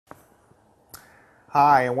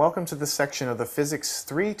Hi, and welcome to this section of the Physics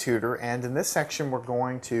 3 tutor, and in this section we're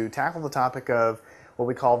going to tackle the topic of what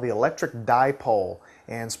we call the electric dipole,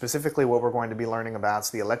 and specifically what we're going to be learning about is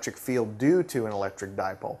the electric field due to an electric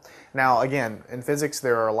dipole. Now again, in physics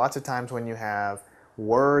there are lots of times when you have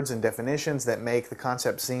words and definitions that make the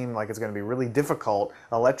concept seem like it's going to be really difficult.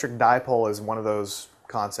 Electric dipole is one of those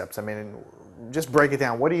concepts. I mean, just break it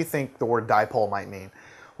down. What do you think the word dipole might mean?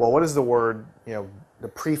 Well, what does the word, the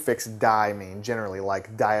prefix di mean generally,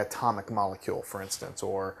 like diatomic molecule, for instance,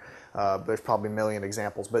 or there's probably a million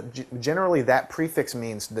examples, but generally that prefix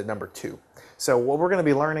means the number 2. So what we're going to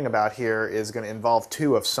be learning about here is going to involve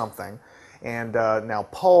 2 of something. And now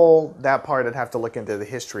pole, that part I'd have to look into the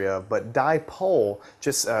history of, but dipole,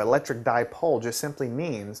 just electric dipole, just simply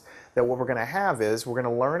means that what we're going to have is we're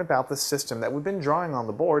going to learn about the system that we've been drawing on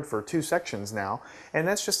the board for 2 sections now, and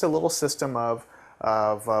that's just a little system of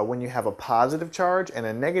when you have a positive charge and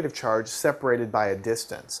a negative charge separated by a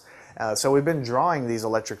distance. So we've been drawing these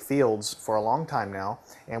electric fields for a long time now,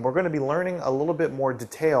 and we're going to be learning a little bit more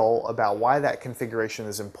detail about why that configuration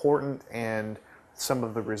is important and some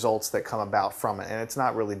of the results that come about from it, and it's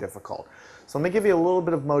not really difficult. So let me give you a little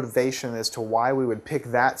bit of motivation as to why we would pick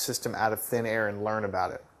that system out of thin air and learn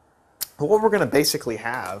about it. But what we're going to basically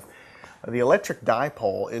have, the electric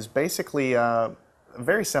dipole, is basically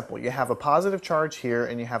very simple. You have a positive charge here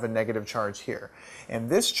and you have a negative charge here. And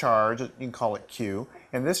this charge, you can call it Q,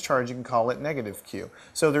 and this charge you can call it negative Q.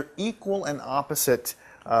 So they're equal and opposite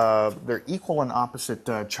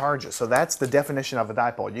charges. So that's the definition of a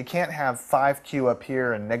dipole. You can't have 5Q up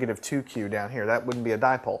here and negative 2Q down here. That wouldn't be a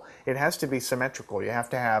dipole. It has to be symmetrical. You have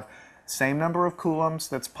to have same number of coulombs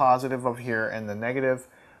that's positive over here, and the negative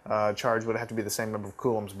charge would have to be the same number of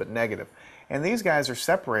coulombs but negative. And these guys are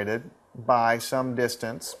separated by some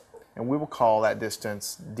distance, and we will call that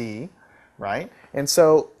distance d, right? And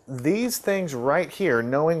so these things right here,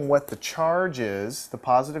 knowing what the charge is, the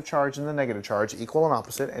positive charge and the negative charge, equal and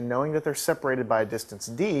opposite, and knowing that they're separated by a distance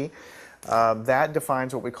d, that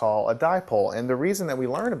defines what we call a dipole. And the reason that we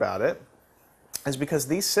learn about it is because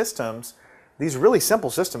these systems, these really simple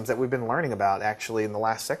systems that we've been learning about actually in the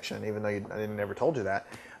last section, even though I never told you that,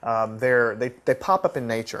 they pop up in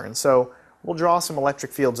nature. And so we'll draw some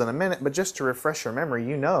electric fields in a minute, but just to refresh your memory,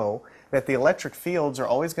 you know that the electric fields are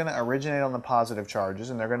always going to originate on the positive charges,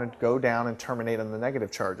 and they're going to go down and terminate on the negative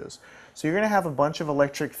charges. So you're going to have a bunch of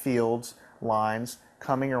electric fields lines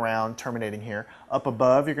coming around, terminating here. Up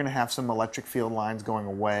above, you're going to have some electric field lines going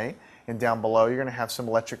away, and down below, you're going to have some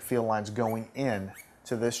electric field lines going in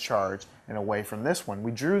to this charge and away from this one.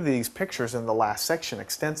 We drew these pictures in the last section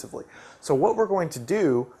extensively. So what we're going to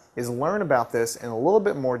do is learn about this in a little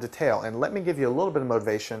bit more detail, and let me give you a little bit of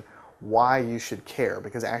motivation why you should care,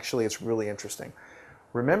 because actually it's really interesting.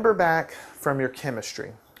 Remember back from your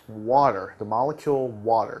chemistry, water, the molecule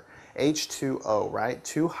water, H2O, right?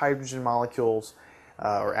 2 hydrogen molecules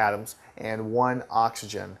or atoms and 1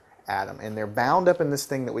 oxygen atom, and they're bound up in this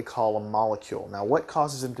thing that we call a molecule. Now what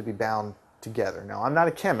causes them to be bound together? Now I'm not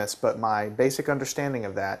a chemist, but my basic understanding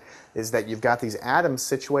of that is that you've got these atoms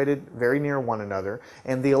situated very near one another,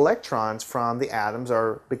 and the electrons from the atoms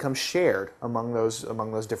become shared among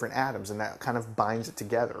those different atoms, and that kind of binds it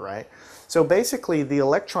together, right? So basically the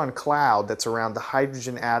electron cloud that's around the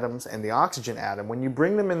hydrogen atoms and the oxygen atom, when you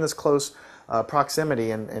bring them in this close proximity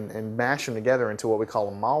and mash them together into what we call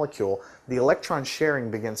a molecule, the electron sharing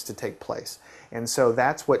begins to take place, and so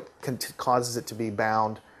that's what causes it to be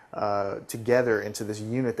bound together into this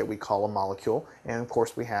unit that we call a molecule. And of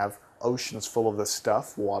course we have oceans full of this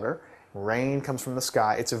stuff, water. Rain comes from the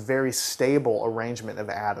sky. It's a very stable arrangement of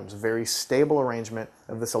atoms, very stable arrangement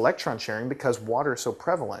of this electron sharing, because water is so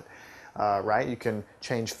prevalent, right? You can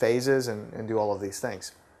change phases and do all of these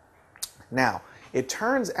things. Now, it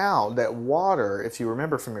turns out that water, if you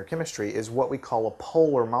remember from your chemistry, is what we call a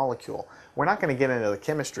polar molecule. We're not going to get into the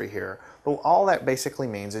chemistry here, but all that basically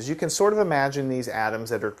means is you can sort of imagine these atoms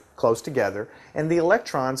that are close together, and the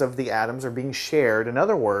electrons of the atoms are being shared. In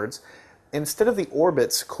other words, instead of the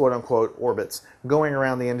orbits, quote-unquote orbits, going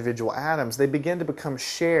around the individual atoms, they begin to become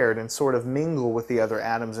shared and sort of mingle with the other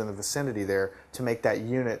atoms in the vicinity there to make that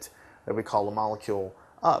unit that we call a molecule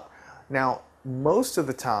up. Now, most of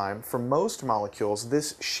the time, for most molecules,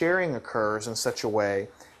 this sharing occurs in such a way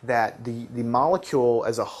that the molecule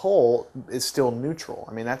as a whole is still neutral.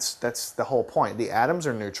 I mean, that's the whole point. The atoms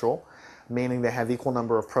are neutral, meaning they have equal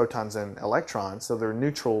number of protons and electrons, so they're a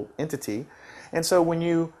neutral entity. And so when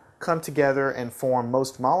you come together and form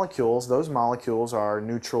most molecules, those molecules are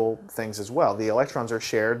neutral things as well. The electrons are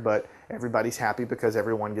shared, but everybody's happy because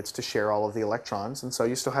everyone gets to share all of the electrons, and so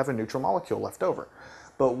you still have a neutral molecule left over.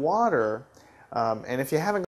 But water, and if you haven't